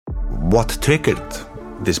what triggered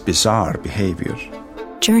this bizarre behavior.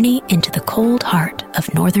 Journey into the cold heart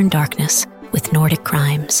of Northern Darkness with Nordic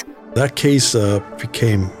Crimes. That case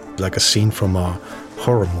became like a scene from a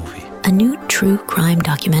horror movie. A new true crime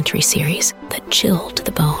documentary series that chilled to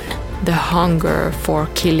the bone. The hunger for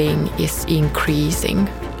killing is increasing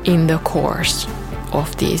in the course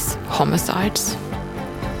of these homicides.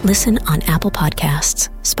 Listen on Apple Podcasts,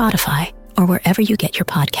 Spotify, or wherever you get your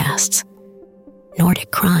podcasts.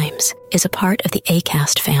 Nordic Crimes is a part of the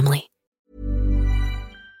Acast family.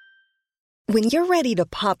 When you're ready to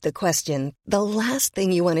pop the question, the last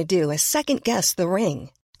thing you want to do is second-guess the ring.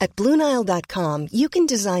 At BlueNile.com, you can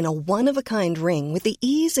design a one-of-a-kind ring with the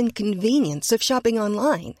ease and convenience of shopping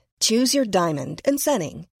online. Choose your diamond and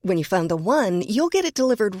setting. When you find the one, you'll get it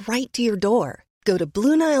delivered right to your door. Go to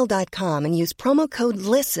BlueNile.com and use promo code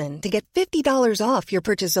LISTEN to get $50 off your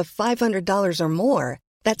purchase of $500 or more.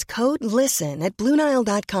 That's code LISTEN at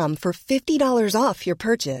BlueNile.com for $50 off your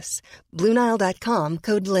purchase. BlueNile.com,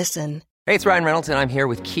 code LISTEN. Hey, it's Ryan Reynolds, and I'm here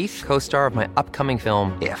with Keith, co-star of my upcoming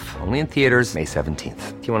film, If, only in theaters May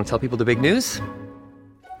 17th. Do you want to tell people the big news?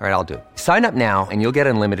 All right, I'll do it. Sign up now and you'll get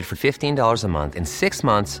unlimited for $15 a month and 6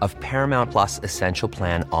 months of Paramount Plus Essential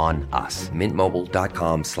Plan on us.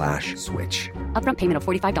 MintMobile.com/switch. Upfront payment of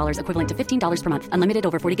 $45 equivalent to $15 per month. Unlimited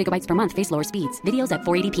over 40 gigabytes per month. Face lower speeds. Videos at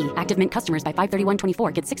 480p. Active Mint customers by 531.24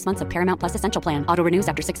 get 6 months of Paramount Plus Essential Plan. Auto renews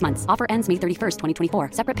after 6 months. Offer ends May 31st, 2024.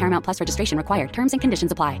 Separate Paramount Plus registration required. Terms and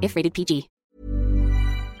conditions apply if rated PG.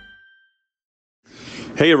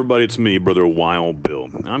 Hey everybody, it's me, Brother Wild Bill.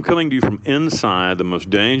 I'm coming to you from inside the most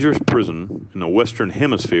dangerous prison in the Western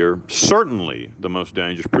Hemisphere, certainly the most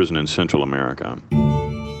dangerous prison in Central America.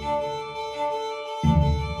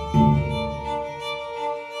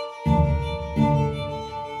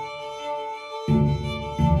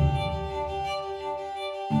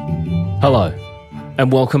 Hello,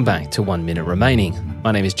 and welcome back to 1 Minute Remaining.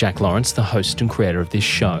 My name is Jack Lawrence, the host and creator of this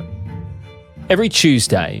show. Every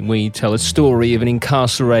Tuesday, we tell a story of an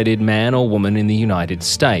incarcerated man or woman in the United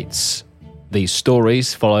States. These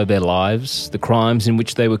stories follow their lives, the crimes in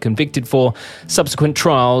which they were convicted for, subsequent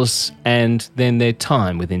trials, and then their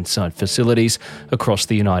time with inside facilities across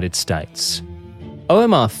the United States.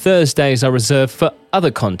 OMR Thursdays are reserved for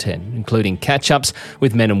other content, including catch-ups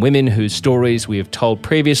with men and women whose stories we have told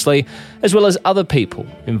previously, as well as other people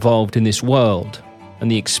involved in this world and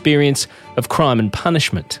the experience of crime and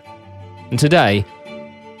punishment. And today,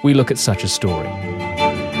 we look at such a story.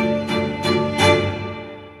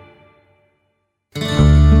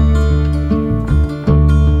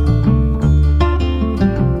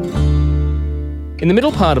 In the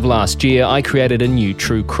middle part of last year, I created a new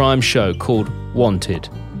true crime show called Wanted.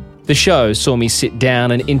 The show saw me sit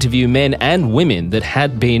down and interview men and women that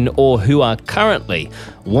had been or who are currently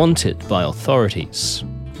wanted by authorities.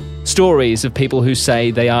 Stories of people who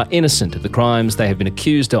say they are innocent of the crimes they have been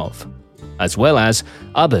accused of, as well as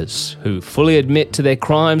others who fully admit to their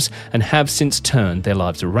crimes and have since turned their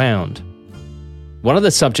lives around. One of the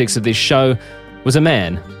subjects of this show was a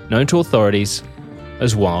man known to authorities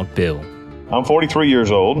as Wild Bill. I'm 43 years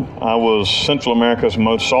old. I was Central America's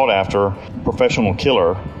most sought-after professional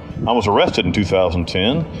killer. I was arrested in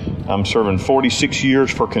 2010. I'm serving 46 years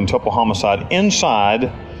for quintuple homicide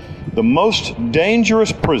inside the most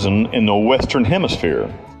dangerous prison in the Western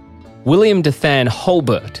Hemisphere. William Dathan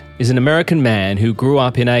Holbert is an American man who grew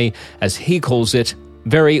up in a, as he calls it,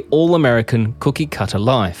 very all-American cookie-cutter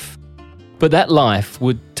life. But that life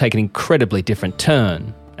would take an incredibly different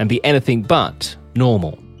turn and be anything but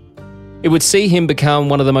normal. It would see him become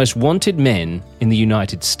one of the most wanted men in the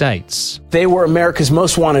United States. They were America's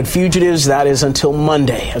most wanted fugitives, that is, until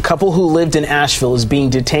Monday. A couple who lived in Asheville is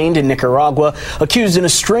being detained in Nicaragua, accused in a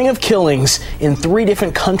string of killings in 3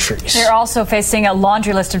 different countries. They're also facing a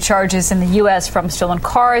laundry list of charges in the U.S., from stolen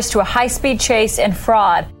cars to a high-speed chase and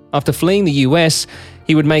fraud. After fleeing the U.S.,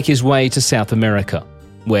 he would make his way to South America,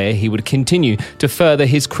 where he would continue to further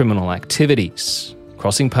his criminal activities,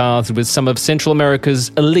 crossing paths with some of Central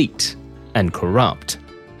America's elite and corrupt.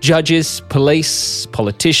 Judges, police,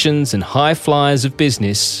 politicians, and high flyers of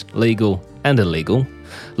business, legal and illegal.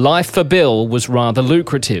 Life for Bill was rather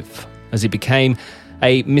lucrative, as he became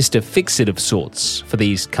a Mr. Fix-It of sorts for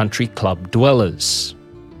these country club dwellers.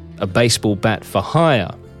 A baseball bat for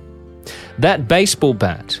hire. That baseball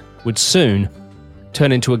bat would soon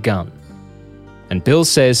turn into a gun. And Bill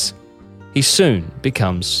says he soon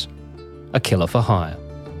becomes a killer for hire.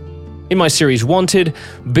 In my series Wanted,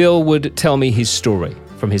 Bill would tell me his story,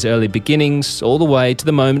 from his early beginnings all the way to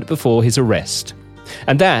the moment before his arrest.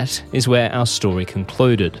 And that is where our story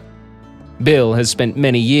concluded. Bill has spent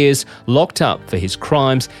many years locked up for his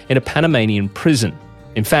crimes in a Panamanian prison,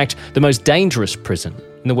 In fact, the most dangerous prison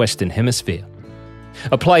in the Western Hemisphere.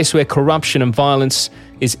 A place where corruption and violence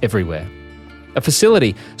is everywhere. A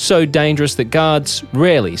facility so dangerous that guards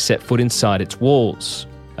rarely set foot inside its walls,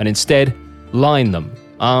 and instead line them,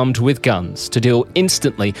 armed with guns, to deal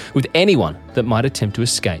instantly with anyone that might attempt to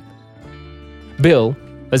escape. Bill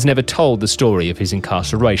has never told the story of his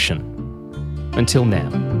incarceration, until now.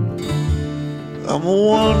 I'm a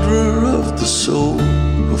wanderer of the soul.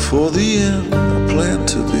 Before the end, I plan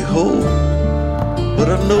to be whole. But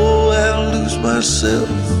I know I'll lose myself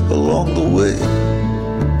along the way.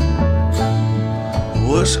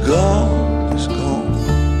 What's gone is gone.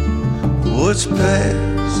 What's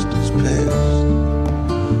past is past.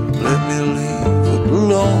 Let me leave what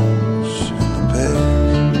belongs in the past.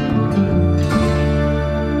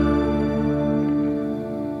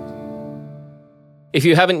 If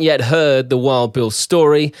you haven't yet heard the Wild Bill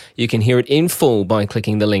story, you can hear it in full by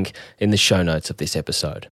clicking the link in the show notes of this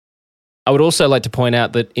episode. I would also like to point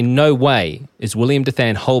out that in no way is William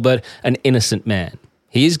Dathan Holbert an innocent man.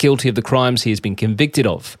 He is guilty of the crimes he has been convicted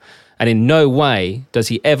of, and in no way does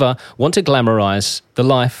he ever want to glamorise the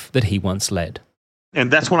life that he once led.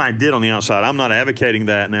 And that's what I did on the outside. I'm not advocating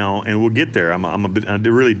that now, and we'll get there. I'm a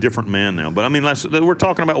really different man now. But I mean, we're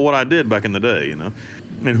talking about what I did back in the day, you know,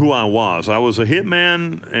 and who I was. I was a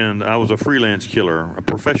hitman, and I was a freelance killer, a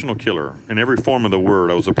professional killer. In every form of the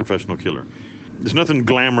word, I was a professional killer. There's nothing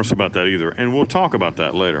glamorous about that either, and we'll talk about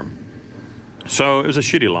that later. So it was a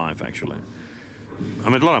shitty life, actually. I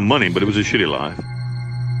made a lot of money, but it was a shitty life.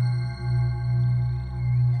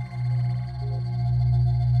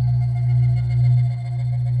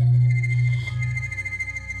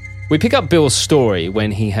 We pick up Bill's story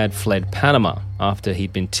when he had fled Panama after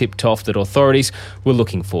he'd been tipped off that authorities were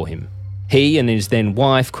looking for him. He and his then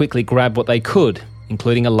wife quickly grabbed what they could,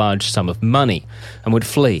 including a large sum of money, and would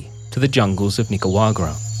flee to the jungles of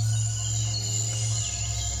Nicaragua.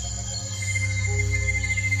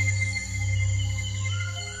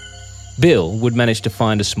 Bill would manage to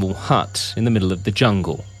find a small hut in the middle of the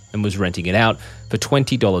jungle and was renting it out for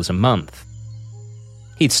 $20 a month.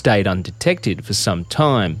 He'd stayed undetected for some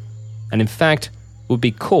time, and in fact would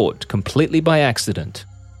be caught completely by accident.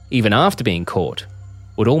 Even after being caught,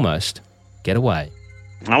 would almost get away.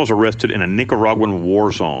 I was arrested in a Nicaraguan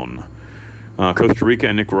war zone. Costa Rica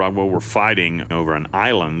and Nicaragua were fighting over an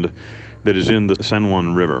island that is in the San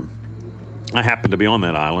Juan River. I happened to be on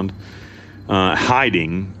that island,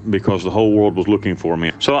 hiding because the whole world was looking for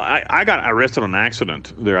me. So I got arrested on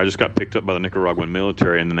accident there. I just got picked up by the Nicaraguan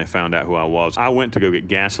military, and then they found out who I was. I went to go get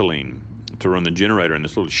gasoline to run the generator in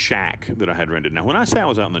this little shack that I had rented. Now, when I say I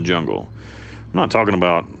was out in the jungle, I'm not talking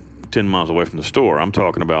about 10 miles away from the store. I'm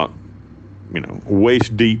talking about,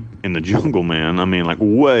 waist deep in the jungle, man. I mean, like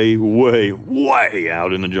way, way, way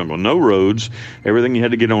out in the jungle. No roads. Everything you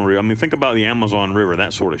had to get on. I mean, think about the Amazon River,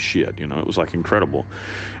 that sort of shit. It was like incredible.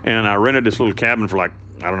 And I rented this little cabin for like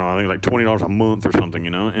 $20 a month or something,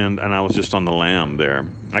 and I was just on the lam there.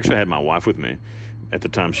 Actually, I had my wife with me. At the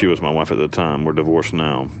time, she was my wife at the time. We're divorced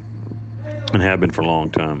now and have been for a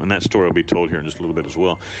long time. And that story will be told here in just a little bit as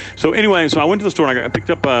well. So anyway, I went to the store and I picked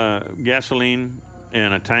up gasoline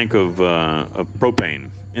and a tank of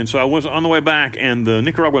propane. And so I was on the way back, and the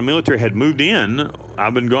Nicaraguan military had moved in.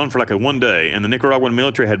 I've been gone for like one day, and the Nicaraguan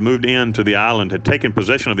military had moved in to the island, had taken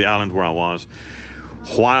possession of the island where I was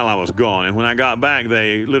while I was gone. And when I got back,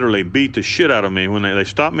 they literally beat the shit out of me. When they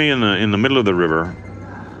stopped me in the middle of the river,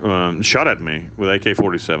 shot at me with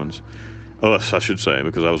AK-47s. Us, I should say,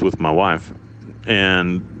 because I was with my wife.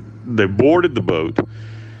 And they boarded the boat,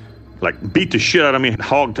 beat the shit out of me,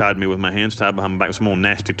 hog-tied me with my hands tied behind my back with some old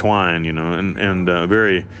nasty twine,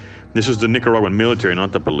 this is the Nicaraguan military,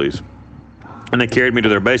 not the police. And they carried me to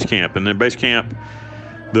their base camp. And their base camp,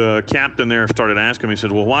 the captain there started asking me, he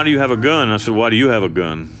said, well, why do you have a gun? And I said, why do you have a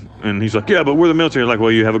gun? And he's like, yeah, but we're the military. Like,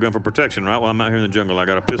 well, you have a gun for protection, right? Well, I'm out here in the jungle. I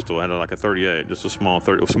got a pistol. I had a 38, just a small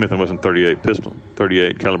Smith & Wesson 38 pistol,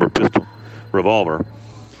 38 caliber pistol, revolver.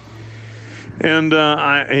 And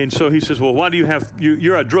so he says, well, why do you have,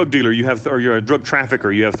 you're a drug dealer, or you're a drug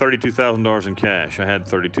trafficker, you have $32,000 in cash. I had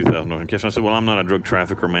 $32,000 in cash. And I said, well, I'm not a drug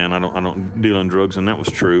trafficker, man. I don't deal in drugs. And that was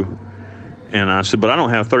true. And I said, but I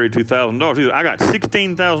don't have $32,000 either. I got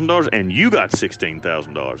 $16,000 and you got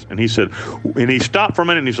 $16,000. And he said, and he stopped for a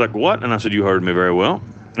minute and he's like, what? And I said, you heard me very well.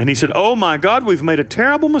 And he said, oh my God, we've made a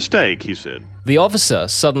terrible mistake, he said. The officer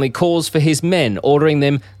suddenly calls for his men, ordering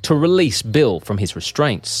them to release Bill from his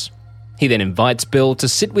restraints. He then invites Bill to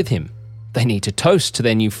sit with him. They need to toast to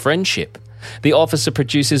their new friendship. The officer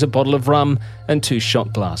produces a bottle of rum and 2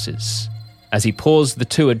 shot glasses. As he pours the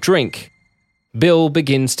two a drink, Bill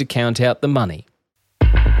begins to count out the money.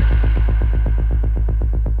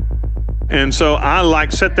 And so I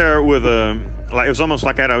sat there with it was almost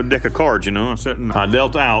like I had a deck of cards, I sat and I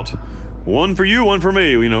dealt out one for you, one for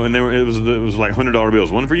me, and it was like $100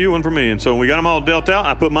 bills, one for you, one for me. And so when we got them all dealt out,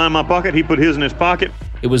 I put mine in my pocket, he put his in his pocket.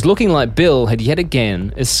 It was looking like Bill had yet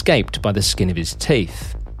again escaped by the skin of his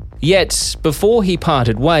teeth. Yet, before he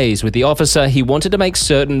parted ways with the officer, he wanted to make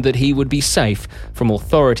certain that he would be safe from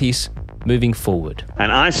authorities moving forward.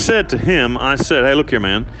 And I said to him, hey, look here,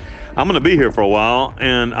 man, I'm going to be here for a while,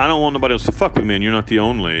 and I don't want nobody else to fuck with me, and you're not the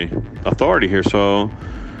only authority here, so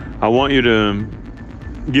I want you to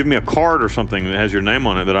give me a card or something that has your name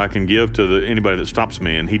on it that I can give to anybody that stops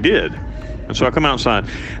me. And he did. And so I come outside.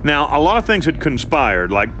 Now, a lot of things had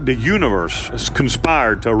conspired, like the universe has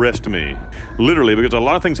conspired to arrest me, literally, because a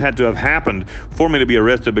lot of things had to have happened for me to be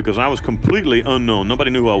arrested because I was completely unknown.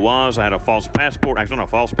 Nobody knew who I was. I had a false passport. Actually, not a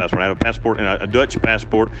false passport. I had a passport, a Dutch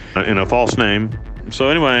passport, in a false name. So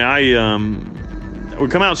anyway, we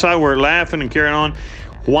come outside, we're laughing and carrying on.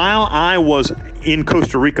 While I was in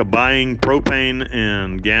Costa Rica buying propane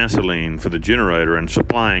and gasoline for the generator and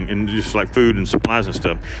supplying, and just like food and supplies and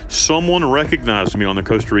stuff, someone recognized me on the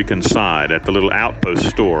Costa Rican side at the little outpost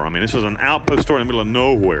store. I mean, this is an outpost store in the middle of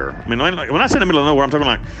nowhere. I mean, when I say in the middle of nowhere, I'm talking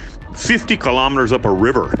like 50 kilometers up a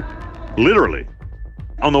river, literally.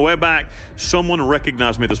 On the way back, someone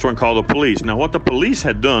recognized me at the store and called the police. Now, what the police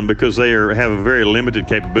had done, because they have very limited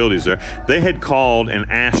capabilities there, they had called and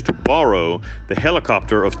asked to borrow the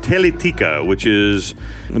helicopter of Teletica, which is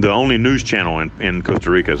the only news channel in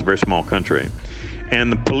Costa Rica. It's a very small country.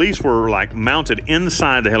 And the police were mounted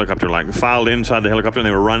inside the helicopter, filed inside the helicopter, and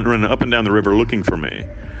they were running up and down the river looking for me.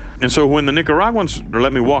 And so when the Nicaraguans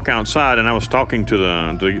let me walk outside, and I was talking to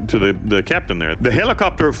the captain there, the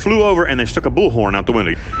helicopter flew over and they stuck a bullhorn out the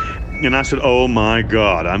window. And I said, "Oh my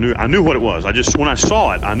God!" I knew what it was. When I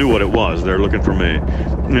saw it, I knew what it was. They're looking for me,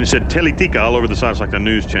 and it said Teletica all over the side. It's like a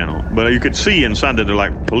news channel, but you could see inside that they're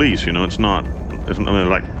like police. It's not.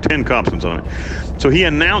 Like 10 cops and so on. So he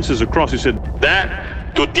announces across. He said,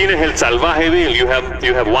 "That tú tienes el salvaje Bill.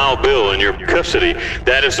 You have Wild Bill in your custody.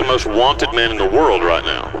 That is the most wanted man in the world right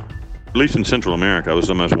now." At least in Central America, I was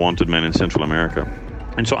the most wanted man in Central America.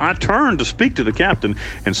 And so I turned to speak to the captain,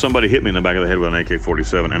 and somebody hit me in the back of the head with an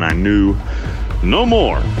AK-47, and I knew no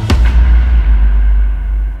more.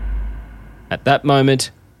 At that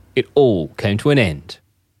moment, it all came to an end,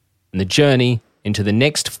 and the journey into the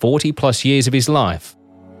next 40-plus years of his life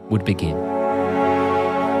would begin.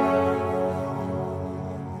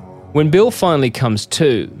 When Bill finally comes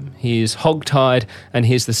to, he is hog-tied and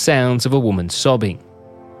hears the sounds of a woman sobbing.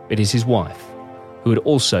 It is his wife, who had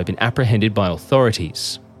also been apprehended by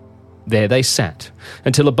authorities. There they sat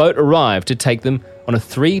until a boat arrived to take them on a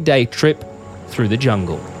 3-day trip through the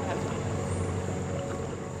jungle.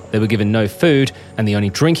 They were given no food, and the only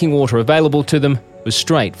drinking water available to them was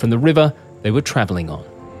straight from the river they were travelling on.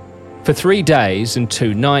 For 3 days and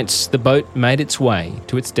 2 nights, the boat made its way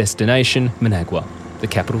to its destination, Managua, the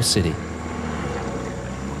capital city.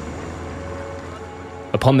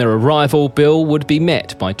 Upon their arrival, Bill would be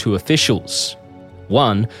met by 2 officials,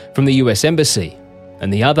 one from the US Embassy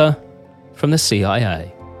and the other from the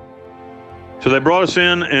CIA. So they brought us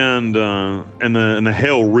in, and the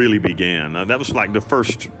hell really began. That was like the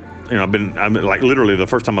first, I've been like literally the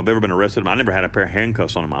first time I've ever been arrested. I never had a pair of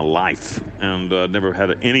handcuffs on in my life, and I'd never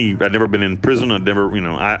been in prison.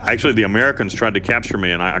 Actually the Americans tried to capture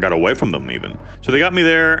me, and I got away from them even. So they got me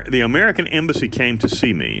there. The American embassy came to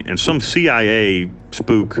see me, and some CIA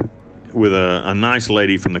spook with a nice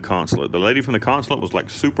lady from the consulate. The lady from the consulate was like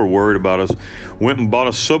super worried about us, went and bought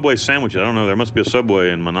us Subway sandwiches. I don't know, there must be a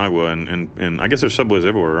Subway in Managua, and I guess there's Subways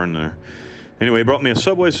everywhere, aren't there? Anyway, he brought me a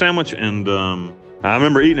Subway sandwich, and I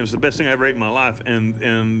remember eating it. It was the best thing I ever ate in my life.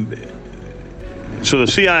 And so the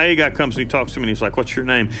CIA guy comes and he talks to me, and he's like, "What's your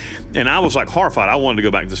name?" And I was like horrified. I wanted to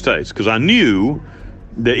go back to the States because I knew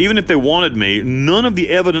that even if they wanted me, none of the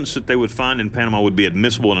evidence that they would find in Panama would be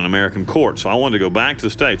admissible in an American court. So I wanted to go back to the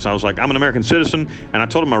States. I was like, "I'm an American citizen," and I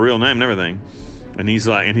told him my real name and everything. And he's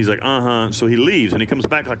like, "Uh-huh." So he leaves, and he comes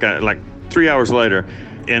back like 3 hours later.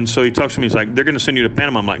 And so he talks to me, he's like, "They're going to send you to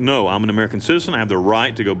Panama." I'm like, "No, I'm an American citizen. I have the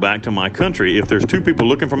right to go back to my country. If there's 2 people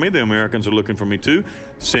looking for me, the Americans are looking for me too.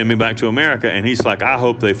 Send me back to America." And he's like, "I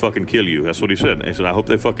hope they fucking kill you." That's what he said. He said, "I hope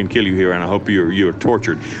they fucking kill you here, and I hope you're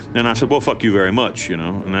tortured." And I said, "Well, fuck you very much,"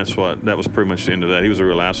 And that was pretty much the end of that. He was a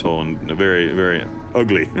real asshole and very, very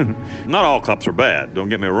ugly. Not all cops are bad, don't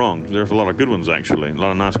get me wrong. There's a lot of good ones, actually. A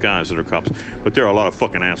lot of nice guys that are cops. But there are a lot of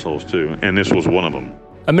fucking assholes too, and this was one of them.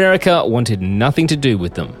 America wanted nothing to do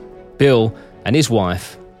with them. Bill and his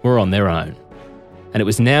wife were on their own. And it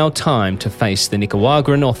was now time to face the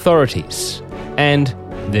Nicaraguan authorities and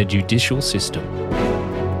their judicial system.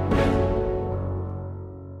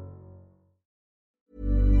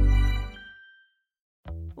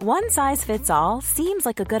 One size fits all seems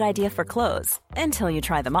like a good idea for clothes until you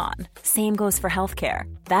try them on. Same goes for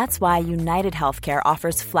healthcare. That's why United Healthcare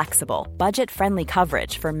offers flexible, budget-friendly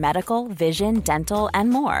coverage for medical, vision, dental, and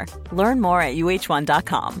more. Learn more at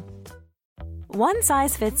uh1.com. One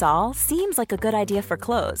size fits all seems like a good idea for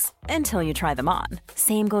clothes until you try them on.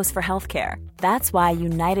 Same goes for healthcare. That's why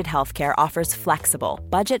United Healthcare offers flexible,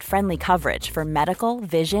 budget-friendly coverage for medical,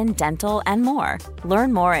 vision, dental, and more.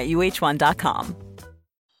 Learn more at uh1.com.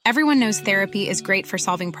 Everyone knows therapy is great for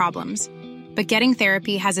solving problems, but getting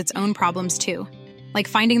therapy has its own problems too, like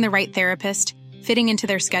finding the right therapist, fitting into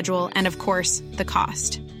their schedule, and of course, the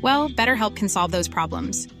cost. Well, BetterHelp can solve those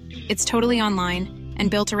problems. It's totally online and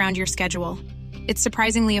built around your schedule. It's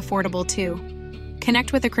surprisingly affordable, too.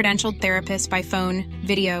 Connect with a credentialed therapist by phone,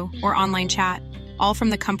 video, or online chat, all from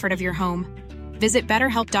the comfort of your home. Visit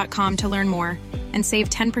BetterHelp.com to learn more and save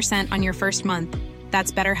 10% on your first month.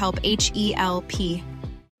 That's BetterHelp, H-E-L-P.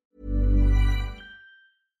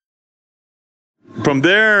 From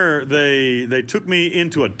there, they took me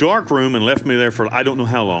into a dark room and left me there for I don't know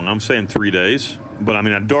how long. I'm saying 3 days. But I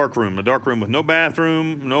mean a dark room with no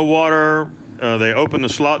bathroom, no water. They opened the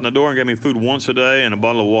slot in the door and gave me food once a day and a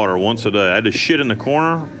bottle of water once a day. I had to shit in the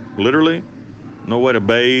corner, literally. No way to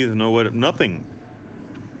bathe, nothing.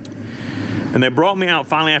 And they brought me out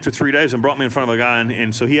finally after 3 days and brought me in front of a guy.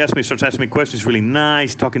 And so he starts asking me questions, really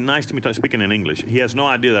nice, talking nice to me, speaking in English. He has no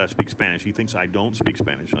idea that I speak Spanish. He thinks I don't speak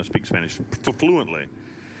Spanish. I speak Spanish fluently.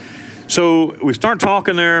 So we start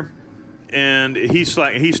talking there. And he's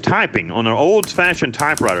typing on an old-fashioned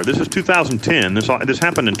typewriter. This is 2010. This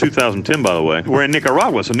happened in 2010, by the way. We're in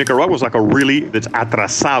Nicaragua, so Nicaragua's like that's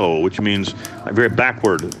atrasado, which means like very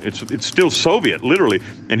backward. It's still Soviet, literally.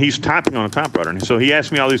 And he's typing on a typewriter. And so he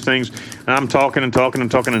asked me all these things, and I'm talking,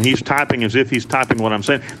 and he's typing as if he's typing what I'm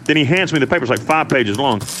saying. Then he hands me the paper. It's like 5 pages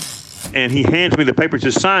long. And he hands me the paper,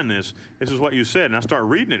 says, sign this. This is what you said. And I start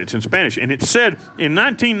reading it. It's in Spanish. And it said, in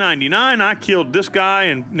 1999, I killed this guy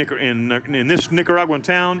in this Nicaraguan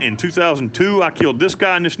town. In 2002, I killed this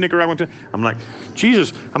guy in this Nicaraguan town. I'm like,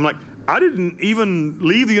 Jesus. I didn't even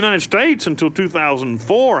leave the United States until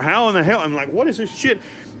 2004. How in the hell? I'm like, what is this shit?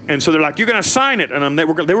 And so they're like, you're going to sign it. And they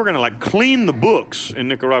were going to like clean the books in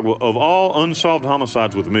Nicaragua of all unsolved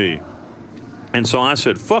homicides with me. And so I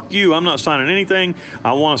said, fuck you, I'm not signing anything.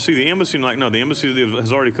 I want to see the embassy. And like, no, the embassy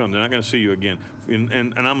has already come. They're not going to see you again.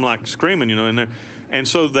 And I'm like screaming, in there. And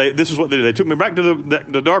so this is what they did. They took me back to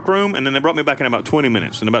the dark room, and then they brought me back in about 20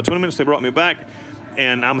 minutes. In about 20 minutes, they brought me back,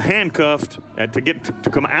 and I'm handcuffed. To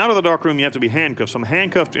come out of the dark room, you have to be handcuffed. So I'm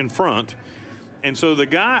handcuffed in front. And so the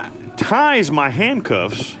guy ties my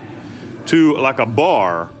handcuffs to like a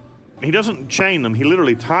bar. He doesn't chain them. He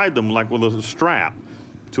literally tied them like with a strap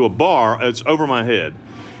to a bar. It's over my head.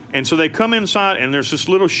 And so they come inside, and there's this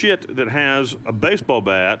little shit that has a baseball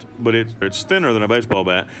bat, but it's thinner than a baseball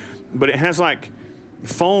bat, but it has like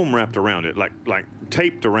foam wrapped around it, like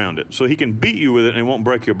taped around it, so he can beat you with it and it won't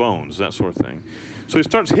break your bones, that sort of thing. So he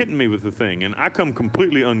starts hitting me with the thing, and I come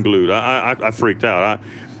completely unglued. I freaked out.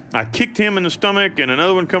 I kicked him in the stomach, and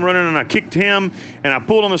another one come running, and I kicked him, and I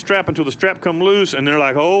pulled on the strap until the strap come loose, and they're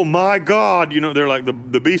like, oh my God, they're like,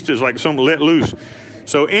 the beast is like some let loose.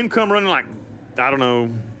 So in come running like, I don't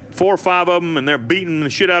know, 4 or 5 of them, and they're beating the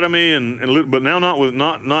shit out of me, but now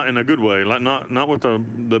not in a good way, like not with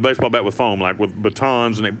the baseball bat with foam, like with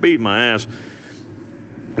batons, and they beat my ass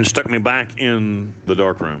and stuck me back in the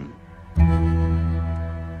dark room.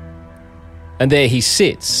 And there he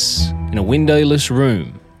sits in a windowless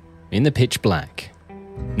room in the pitch black.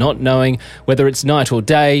 Not knowing whether it's night or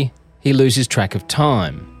day, he loses track of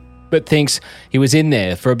time, but thinks he was in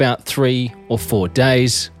there for about 3 or 4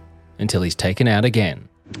 days until he's taken out again.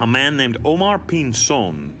 A man named Omar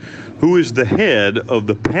Pinzon, who is the head of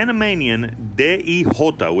the Panamanian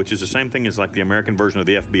DIJ, which is the same thing as like the American version of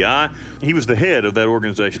the FBI. He was the head of that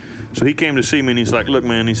organization. So he came to see me, and he's like, look,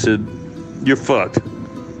 man, he said, you're fucked.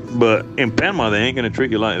 But in Panama, they ain't going to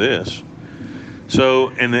treat you like this. So,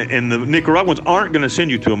 and the Nicaraguans aren't going to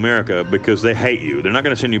send you to America because they hate you. They're not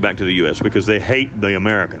going to send you back to the U.S. because they hate the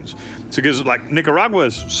Americans. It's because, like, Nicaragua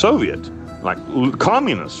is Soviet, like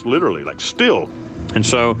communist, literally, like still. And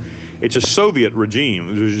so it's a Soviet regime.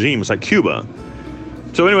 It's like Cuba.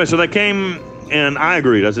 So anyway, so they came, and I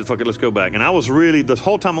agreed. I said, fuck it, let's go back. And I was really, the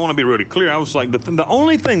whole time, I want to be really clear, I was like, the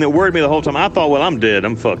only thing that worried me the whole time, I thought, well, I'm dead,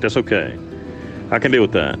 I'm fucked, that's okay. I can deal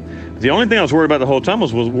with that. The only thing I was worried about the whole time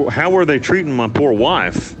was how were they treating my poor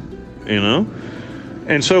wife,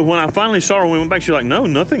 And so when I finally saw her, when we went back, she was like, no,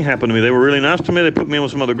 nothing happened to me. They were really nice to me. They put me in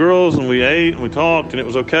with some other girls, and we ate, and we talked, and it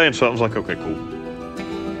was okay. And so I was like, okay, cool.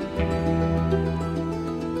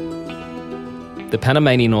 The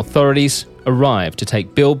Panamanian authorities arrive to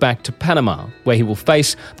take Bill back to Panama, where he will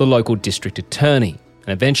face the local district attorney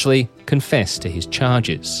and eventually confess to his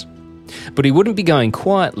charges. But he wouldn't be going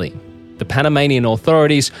quietly. The Panamanian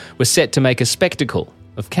authorities were set to make a spectacle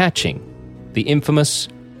of catching the infamous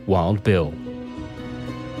Wild Bill.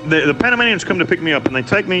 The Panamanians come to pick me up, and they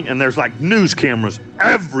take me, and there's like news cameras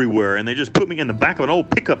everywhere, and they just put me in the back of an old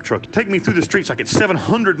pickup truck, take me through the streets like at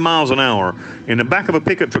 700 miles an hour in the back of a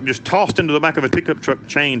pickup truck, just tossed into the back of a pickup truck,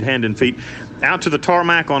 chained hand and feet, out to the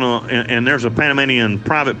tarmac and there's a Panamanian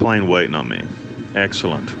private plane waiting on me.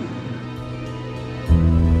 Excellent.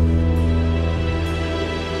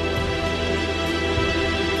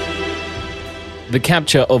 The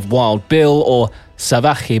capture of Wild Bill, or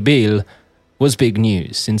Salvaje Bill, was big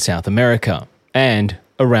news in South America and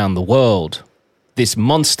around the world. This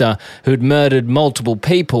monster who'd murdered multiple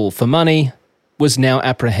people for money was now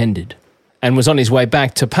apprehended and was on his way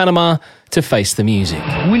back to Panama to face the music.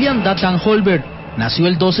 William Datan Holbert nació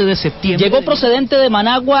el 12 de septiembre. Llegó procedente de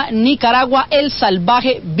Managua, Nicaragua, el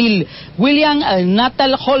salvaje Bill. William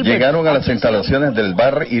Natal Holbert. Llegaron a las instalaciones del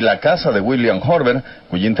bar y la casa de William Holbert,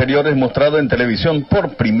 cuyo interior es mostrado en televisión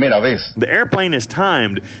por primera vez. The airplane is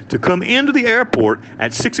timed to come into the airport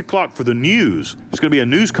at 6 o'clock for the news. There's going to be a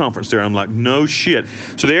news conference there. I'm like, no shit.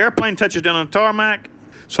 So the airplane touches down on the tarmac.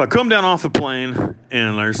 So I come down off the plane,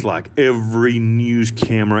 and there's like every news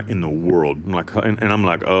camera in the world. I'm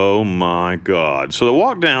like, oh my God. So I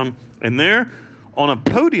walk down, and there on a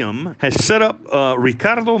podium has set up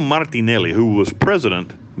Ricardo Martinelli, who was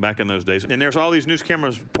president back in those days. And there's all these news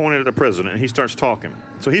cameras pointed at the president, and he starts talking.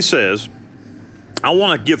 So he says, I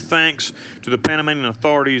want to give thanks to the Panamanian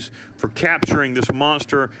authorities for capturing this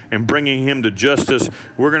monster and bringing him to justice.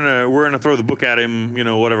 We're gonna throw the book at him,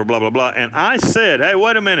 whatever, blah, blah, blah. And I said, hey,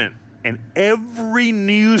 wait a minute. And every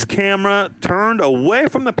news camera turned away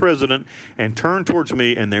from the president and turned towards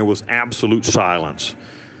me, and there was absolute silence.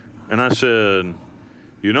 And I said,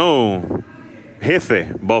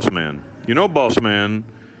 jefe, boss man, boss man.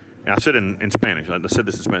 And I said in Spanish, I said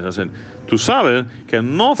this in Spanish, I said, tú sabes que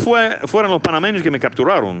no fueron los panameños que me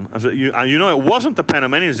capturaron. I said, it wasn't the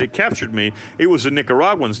Panamanians that captured me, it was the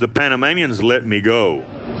Nicaraguans. The Panamanians let me go.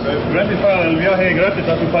 Gracias para el viaje, gracias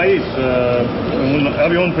a tu país. Un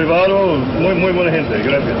avión privado, muy buena gente,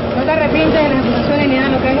 gracias. ¿No te arrepientes de las acusaciones ni nada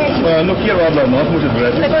de lo que has hecho? No quiero hablar más, muchas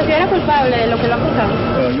gracias. ¿Te consideras culpable de lo que lo acusan?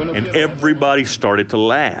 And everybody started to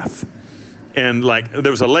laugh. And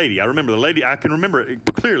there was a lady, I can remember it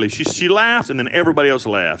clearly. She laughed, and then everybody else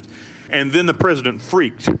laughed. And then the president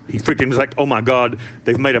freaked. He freaked, and he was like, oh my God,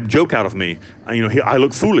 they've made a joke out of me. I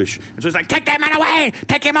look foolish. And so he's like, take that man away,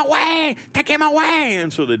 take him away, take him away.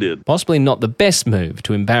 And so they did. Possibly not the best move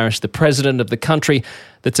to embarrass the president of the country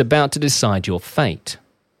that's about to decide your fate.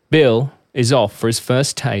 Bill is off for his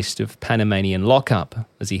first taste of Panamanian lockup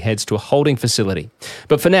as he heads to a holding facility.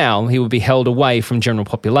 But for now, he would be held away from general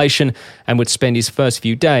population and would spend his first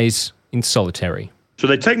few days in solitary. So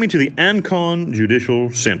they take me to the Ancon Judicial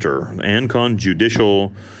Center, Ancon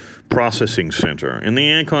Judicial Processing Center. In the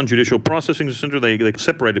Ancon Judicial Processing Center, they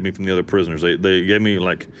separated me from the other prisoners. They gave me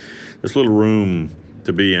this little room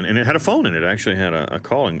to be in, and it had a phone in it. It actually had a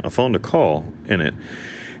phone to call in it.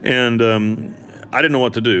 And I didn't know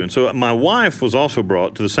what to do. And so my wife was also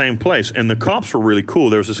brought to the same place, and the cops were really cool.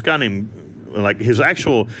 There was this guy named,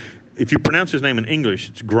 if you pronounce his name in English,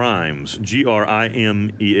 it's Grimes,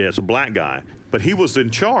 Grimes, a black guy. But he was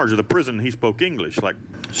in charge of the prison, and he spoke English.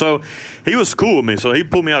 So he was cool with me. So he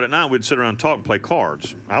pulled me out at night. We'd sit around and talk and play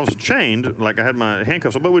cards. I was chained, I had my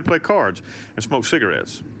handcuffs, but we'd play cards and smoke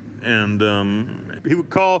cigarettes. And he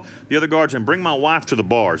would call the other guards and bring my wife to the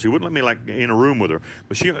bars. He wouldn't let me in a room with her.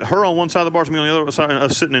 But her on one side of the bars, me on the other side, and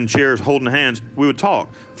us sitting in chairs holding hands. We would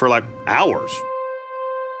talk for hours.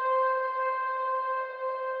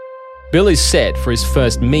 Bill is set for his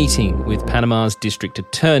first meeting with Panama's district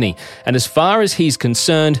attorney. And as far as he's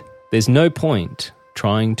concerned, there's no point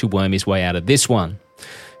trying to worm his way out of this one.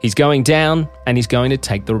 He's going down, and he's going to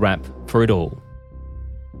take the rap for it all.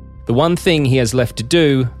 The one thing he has left to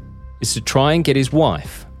do is to try and get his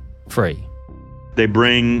wife free. They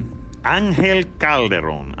bring Ángel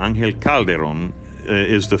Calderón. Ángel Calderón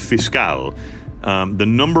is the fiscal, the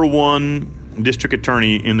number one district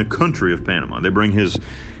attorney in the country of Panama. They bring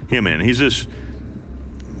him in. He's this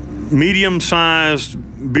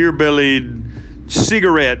medium-sized, beer-bellied,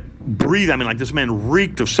 cigarette breathe. This man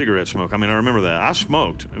reeked of cigarette smoke. I remember that. I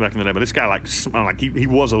smoked back in the day, but this guy he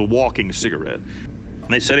was a walking cigarette. And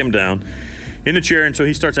they set him down in the chair, and so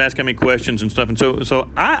he starts asking me questions and stuff. And so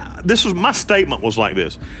my statement was like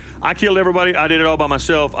this: I killed everybody. I did it all by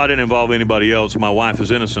myself. I didn't involve anybody else. My wife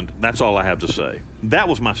is innocent. That's all I have to say. That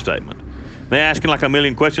was my statement. They're asking like a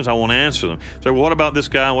million questions. I want to answer them. So what about this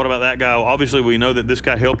guy? What about that guy? Well, obviously, we know that this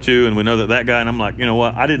guy helped you, and we know that guy. And I'm like, you know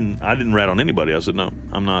what? I didn't rat on anybody. I said, no,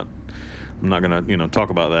 I'm not going to, talk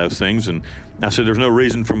about those things. And I said, there's no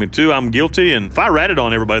reason for me to. I'm guilty. And if I ratted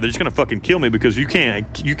on everybody, they're just going to fucking kill me, because you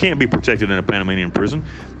can't be protected in a Panamanian prison.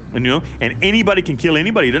 And, and anybody can kill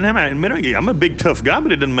anybody. It doesn't matter. I'm a big, tough guy,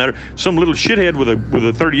 but it doesn't matter. Some little shithead with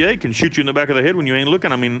a 38 can shoot you in the back of the head when you ain't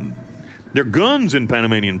looking. I mean, there are guns in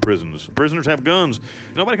Panamanian prisons. Prisoners have guns.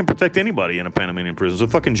 Nobody can protect anybody in a Panamanian prison. It's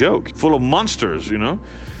a fucking joke. Full of monsters,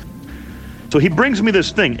 So he brings me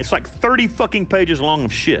this thing. It's like 30 fucking pages long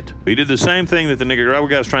of shit. He did the same thing that the Nicaragua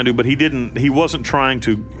guy was trying to do, but he wasn't trying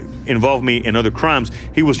to involve me in other crimes.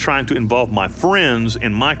 He was trying to involve my friends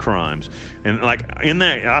in my crimes. And like in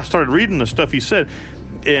that, I started reading the stuff he said,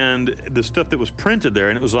 and the stuff that was printed there,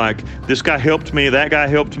 and it was like, this guy helped me, that guy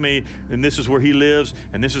helped me, and this is where he lives,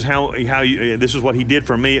 and this is this is what he did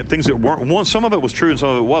for me. Things that weren't, some of it was true and some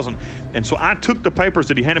of it wasn't. And so I took the papers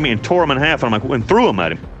that he handed me and tore them in half, and threw them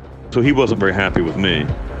at him. So he wasn't very happy with me.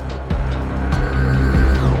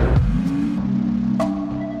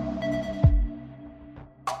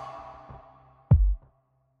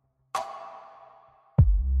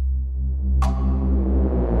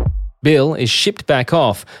 Bill is shipped back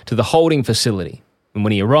off to the holding facility, and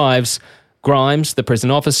when he arrives, Grimes, the prison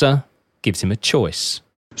officer, gives him a choice.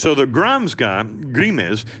 So the Grimes guy,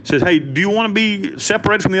 Grimes, says, hey, do you want to be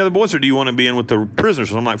separated from the other boys, or do you want to be in with the prisoners?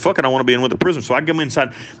 So I'm like, fuck it, I want to be in with the prisoners. So I get him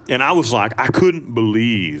inside, and I was like, I couldn't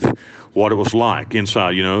believe what it was like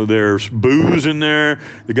inside. There's booze in there.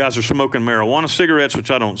 The guys are smoking marijuana cigarettes,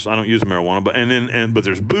 which I don't use marijuana, but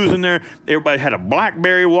there's booze in there. Everybody had a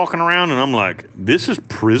BlackBerry walking around, and I'm like, this is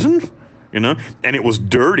prison? And it was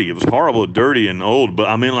dirty. It was horrible, dirty and old, but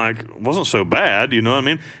I mean, like, it wasn't so bad, you know what I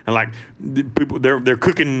mean? And like, the people, they're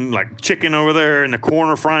cooking like chicken over there in the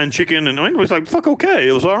corner, frying chicken, and I mean, it was like, fuck, okay,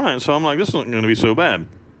 it was all right. So I'm like, this isn't going to be so bad.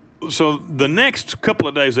 So the next couple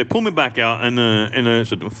of days, they pull me back out and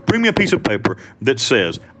said, bring me a piece of paper that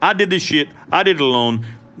says, I did this shit, I did it alone,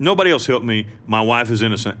 nobody else helped me, my wife is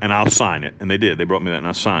innocent, and I'll sign it. And they did. They brought me that, and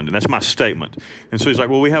I signed it. That's my statement. And so he's like,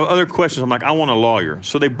 well, we have other questions. I'm like, I want a lawyer.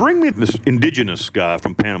 So they bring me this indigenous guy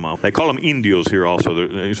from Panama. They call them Indios here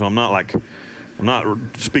also. So I'm not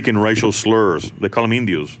speaking racial slurs. They call them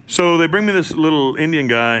Indios. So they bring me this little Indian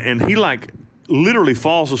guy, and he like literally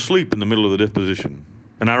falls asleep in the middle of the deposition.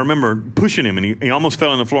 And I remember pushing him, and he almost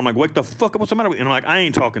fell on the floor. I'm like, wake the fuck up, what's the matter with you? And I'm like, I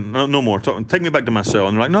ain't talking, no more. Take me back to my cell.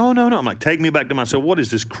 And they're like, no. I'm like, take me back to my cell. What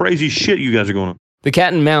is this crazy shit you guys are going on? The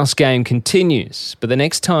cat and mouse game continues, but the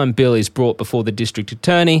next time Bill is brought before the district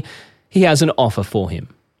attorney, he has an offer for him.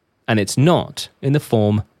 And it's not in the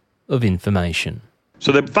form of information.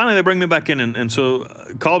 So finally they bring me back in, and so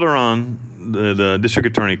Calderon, the district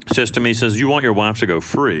attorney, says to me, you want your wife to go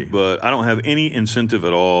free, but I don't have any incentive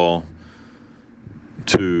at all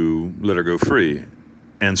to let her go free.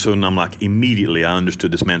 And so I'm like, immediately I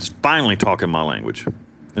understood this man's finally talking my language.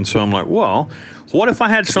 And so I'm like, well, what if I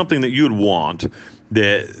had something that you'd want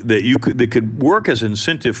that could work as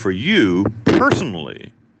incentive for you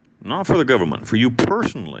personally, not for the government, for you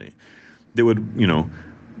personally, that would,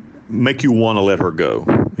 make you want to let her go?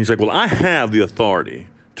 He's like, well, I have the authority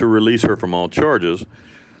to release her from all charges,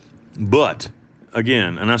 but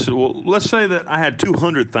again, and I said, well, let's say that I had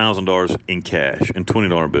 $200,000 in cash and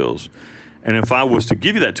 $20 bills. And if I was to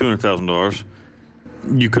give you that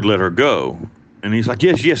 $200,000, you could let her go. And he's like,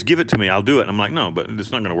 yes, give it to me. I'll do it. And I'm like, no, but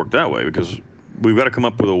it's not going to work that way, because we've got to come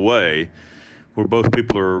up with a way where both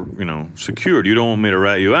people are, secured. You don't want me to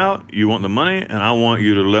rat you out. You want the money, and I want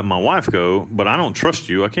you to let my wife go, but I don't trust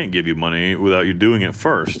you. I can't give you money without you doing it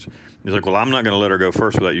first. He's like, well, I'm not going to let her go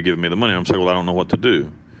first without you giving me the money. I'm saying, well, I don't know what to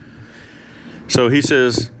do. So he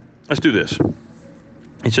says, let's do this.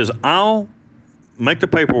 He says, I'll make the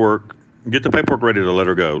paperwork, get the paperwork ready to let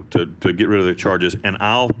her go, to get rid of the charges, and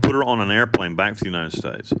I'll put her on an airplane back to the United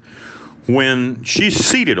States. When she's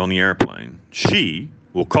seated on the airplane, she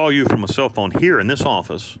will call you from a cell phone here in this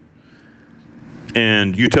office,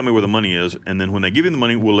 and you tell me where the money is, and then when they give you the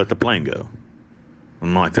money, we'll let the plane go.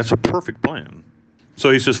 I'm like, that's a perfect plan. So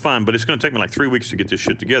he says, fine, but it's going to take me like 3 weeks to get this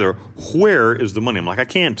shit together. Where is the money? I'm like, I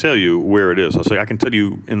can't tell you where it is. I say, I can tell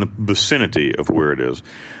you in the vicinity of where it is.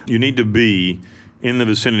 You need to be in the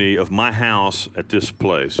vicinity of my house at this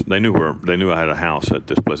place. They knew I had a house at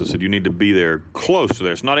this place. I said, you need to be there, close to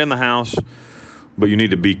there. It's not in the house, but you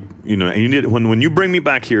need to be, when you bring me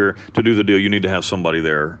back here to do the deal, you need to have somebody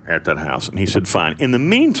there at that house. And he said, fine. In the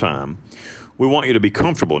meantime, we want you to be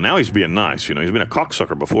comfortable. Now he's being nice. He's been a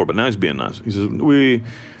cocksucker before, but now he's being nice. He says, we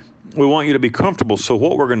want you to be comfortable. So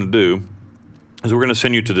what we're going to do is we're going to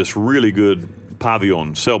send you to this really good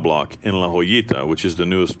Pavilion cell block in La Jollita, which is the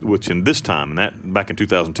newest, which in this time, and that back in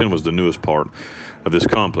 2010 was the newest part of this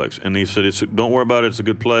complex. And he said, don't worry about it. It's a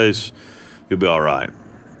good place. You'll be all right.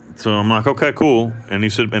 So I'm like, okay, cool. And he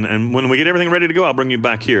said, and when we get everything ready to go, I'll bring you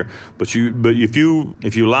back here. But if you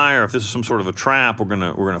lie or if this is some sort of a trap, we're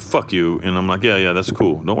gonna fuck you. And I'm like, yeah, that's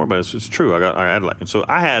cool. Don't worry about it. It's true. And so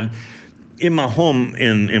I had in my home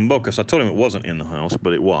in Bocas, I told him it wasn't in the house,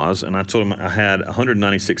 but it was. And I told him I had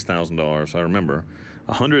 $196,000. I remember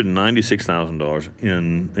 $196,000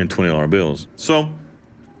 in $20 bills. So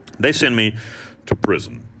they send me to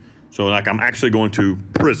prison. So like I'm actually going to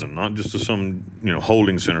prison, not just to some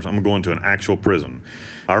holding centers. I'm going to an actual prison.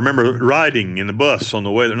 I remember riding in the bus on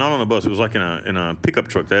the way there. Not on the bus. It was like in a pickup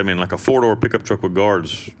truck. They had me in like a 4-door pickup truck with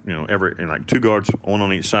guards. Like 2 guards, one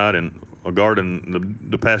on each side, and a guard in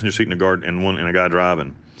the passenger seat, and a guard and a guy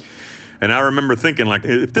driving. And I remember thinking, like,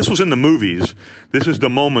 if this was in the movies, this is the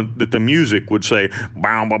moment that the music would say,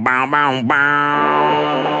 bow, bow, bow, bow,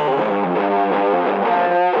 bow.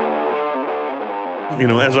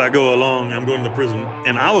 As I go along, I'm going to the prison.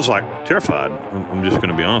 And I was like terrified. I'm just going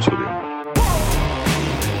to be honest with you.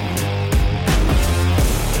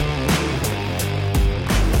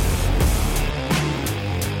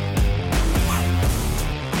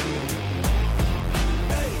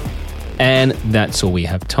 And that's all we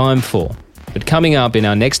have time for. But coming up in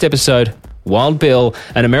our next episode, Wild Bill,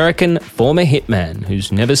 an American former hitman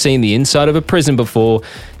who's never seen the inside of a prison before,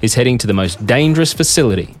 is heading to the most dangerous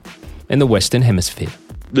facility in the Western Hemisphere.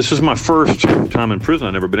 This is my first time in prison.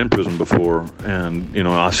 I've never been in prison before. And,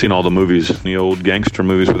 I've seen all the movies, the old gangster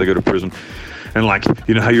movies where they go to prison. And like,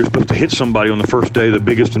 how you're supposed to hit somebody on the first day, the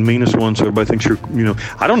biggest and meanest one, so everybody thinks you're,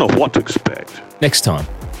 I don't know what to expect. Next time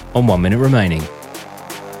on 1 Minute Remaining.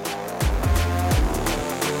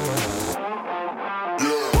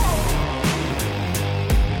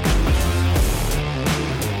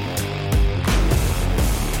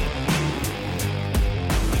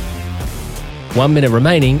 One Minute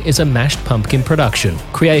Remaining is a Mashed Pumpkin production,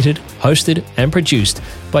 created, hosted, and produced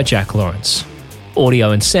by Jack Lawrence.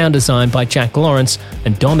 Audio and sound design by Jack Lawrence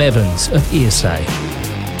and Dom Evans of ESA.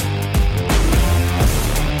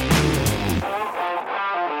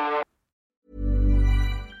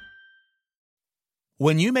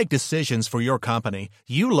 When you make decisions for your company,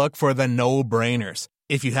 you look for the no-brainers.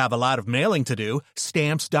 If you have a lot of mailing to do,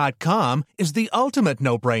 Stamps.com is the ultimate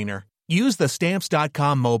no-brainer. Use the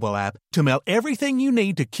Stamps.com mobile app to mail everything you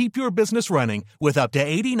need to keep your business running with up to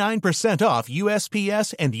 89% off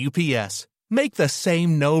USPS and UPS. Make the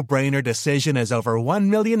same no-brainer decision as over 1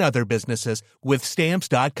 million other businesses with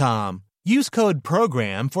Stamps.com. Use code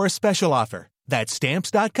PROGRAM for a special offer. That's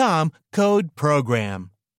Stamps.com, code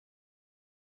PROGRAM.